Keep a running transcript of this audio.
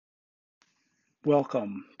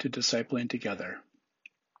Welcome to Discipling Together,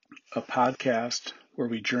 a podcast where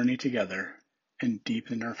we journey together and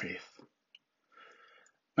deepen our faith.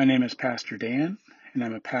 My name is Pastor Dan, and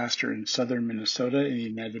I'm a pastor in southern Minnesota in the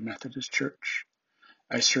United Methodist Church.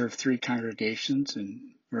 I serve 3 congregations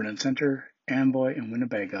in Vernon Center, Amboy, and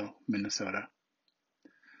Winnebago, Minnesota.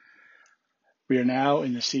 We are now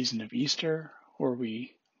in the season of Easter, where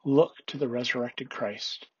we look to the resurrected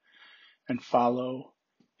Christ and follow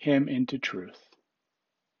him into truth.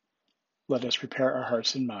 Let us prepare our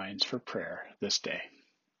hearts and minds for prayer this day.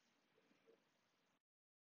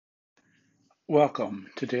 Welcome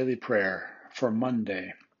to Daily Prayer for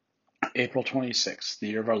Monday, April 26th, the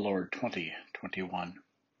year of our Lord 2021.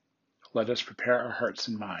 Let us prepare our hearts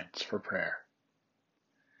and minds for prayer.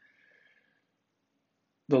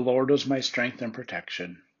 The Lord was my strength and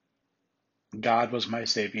protection. God was my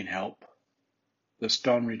saving help. The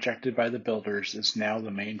stone rejected by the builders is now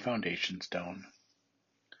the main foundation stone.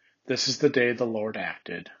 This is the day the Lord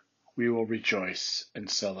acted. We will rejoice and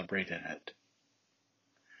celebrate in it.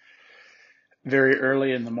 Very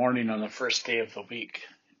early in the morning on the first day of the week,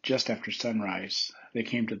 just after sunrise, they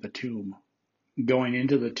came to the tomb. Going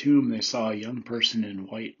into the tomb, they saw a young person in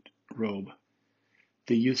white robe.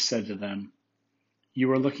 The youth said to them,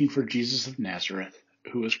 "You are looking for Jesus of Nazareth,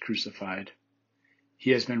 who was crucified.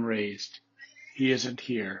 He has been raised. He isn't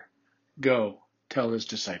here. Go, tell his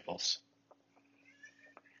disciples."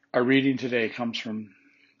 Our reading today comes from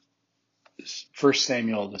 1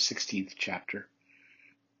 Samuel, the 16th chapter.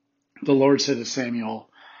 The Lord said to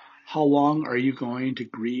Samuel, "How long are you going to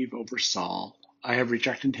grieve over Saul? I have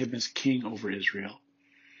rejected him as king over Israel.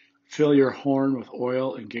 Fill your horn with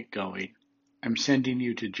oil and get going. I'm sending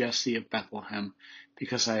you to Jesse of Bethlehem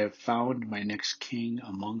because I have found my next king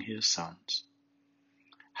among his sons."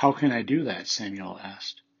 "How can I do that?" Samuel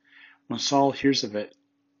asked. "When Saul hears of it,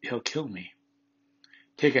 he'll kill me."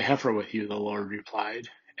 "Take a heifer with you," the Lord replied,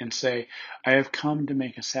 "and say, 'I have come to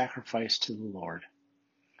make a sacrifice to the Lord.'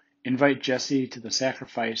 Invite Jesse to the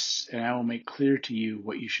sacrifice, and I will make clear to you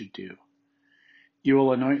what you should do. You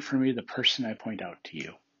will anoint for me the person I point out to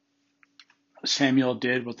you." Samuel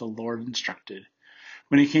did what the Lord instructed.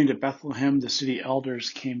 When he came to Bethlehem, the city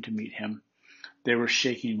elders came to meet him. They were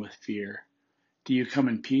shaking with fear. "Do you come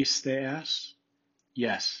in peace?" they asked.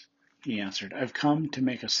 "Yes," he answered. "I've come to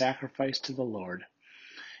make a sacrifice to the Lord.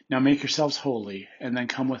 Now make yourselves holy, and then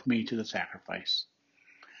come with me to the sacrifice."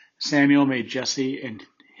 Samuel made Jesse and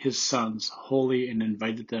his sons holy and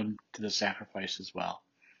invited them to the sacrifice as well.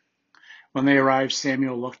 When they arrived,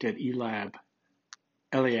 Samuel looked at Eliab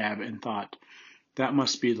and thought, "That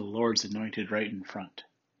must be the Lord's anointed right in front."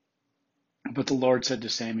 But the Lord said to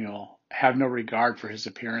Samuel, "Have no regard for his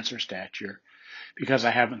appearance or stature, because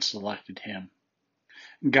I haven't selected him."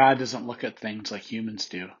 God doesn't look at things like humans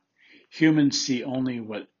do. Humans see only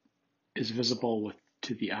what is visible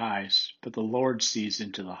to the eyes, but the Lord sees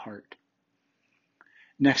into the heart.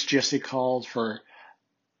 Next, Jesse called for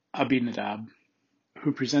Abinadab,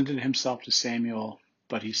 who presented himself to Samuel,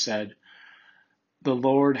 but he said, "The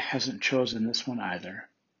Lord hasn't chosen this one either."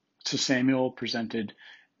 So Samuel presented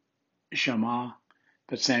Shammah,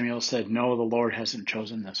 but Samuel said, "No, the Lord hasn't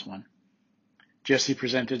chosen this one." Jesse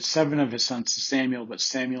presented 7 of his sons to Samuel, but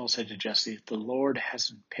Samuel said to Jesse, "The Lord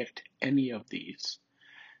hasn't picked any of these."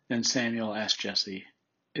 Then Samuel asked Jesse,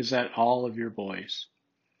 "Is that all of your boys?"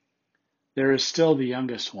 "There is still the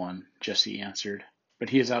youngest one," Jesse answered, "but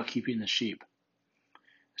he is out keeping the sheep."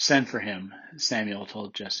 "Send for him," Samuel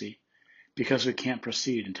told Jesse, "because we can't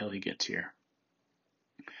proceed until he gets here."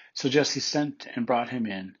 So Jesse sent and brought him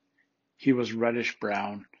in. He was reddish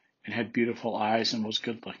brown and had beautiful eyes and was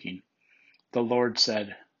good looking. The Lord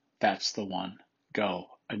said, "That's the one.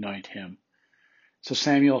 Go, anoint him." So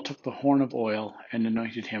Samuel took the horn of oil and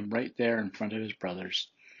anointed him right there in front of his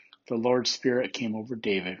brothers. The Lord's Spirit came over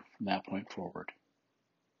David from that point forward.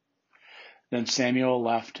 Then Samuel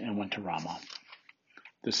left and went to Ramah.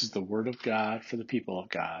 This is the word of God for the people of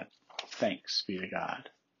God. Thanks be to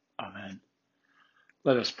God. Amen.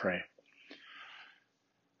 Let us pray.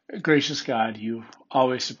 Gracious God, you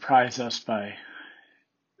always surprise us by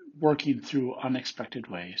working through unexpected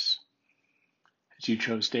ways. As you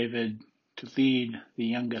chose David to lead the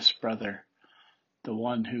youngest brother, the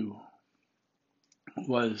one who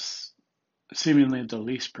was seemingly the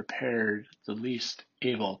least prepared, the least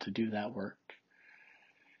able to do that work.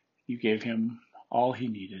 You gave him all he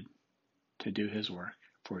needed to do his work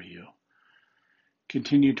for you.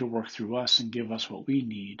 Continue to work through us and give us what we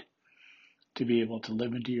need to be able to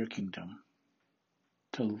live into your kingdom,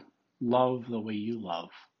 to love the way you love,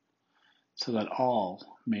 so that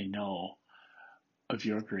all may know of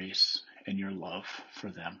your grace and your love for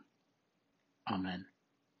them. Amen.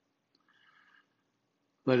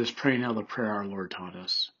 Let us pray now the prayer our Lord taught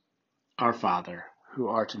us. Our Father, who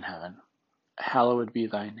art in heaven, hallowed be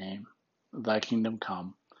thy name. Thy kingdom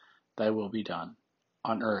come, thy will be done,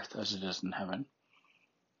 on earth as it is in heaven.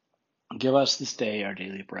 Give us this day our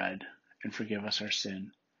daily bread, and forgive us our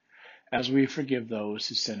sin, as we forgive those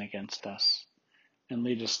who sin against us. And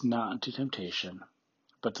lead us not into temptation,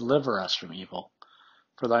 but deliver us from evil.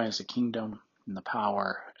 For thine is the kingdom, and the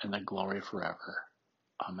power, and the glory forever.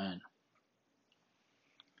 Amen.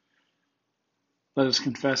 Let us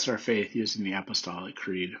confess our faith using the Apostolic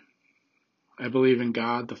Creed. I believe in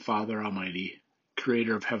God, the Father Almighty,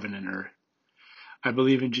 creator of heaven and earth. I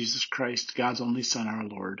believe in Jesus Christ, God's only Son, our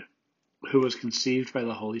Lord, who was conceived by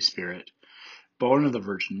the Holy Spirit, born of the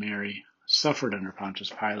Virgin Mary, suffered under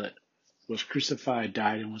Pontius Pilate, was crucified,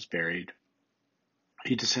 died, and was buried.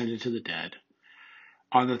 He descended to the dead.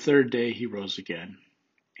 On the third day he rose again.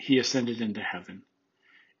 He ascended into heaven,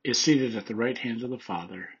 is seated at the right hand of the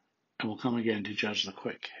Father, and will come again to judge the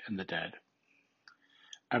quick and the dead.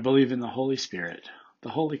 I believe in the Holy Spirit, the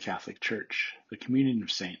Holy Catholic Church, the communion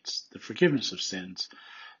of saints, the forgiveness of sins,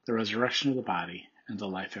 the resurrection of the body, and the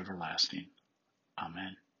life everlasting.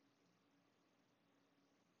 Amen.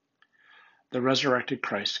 The resurrected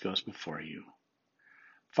Christ goes before you.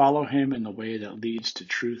 Follow him in the way that leads to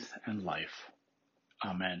truth and life.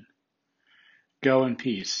 Amen. Go in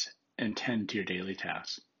peace and tend to your daily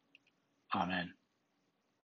tasks. Amen.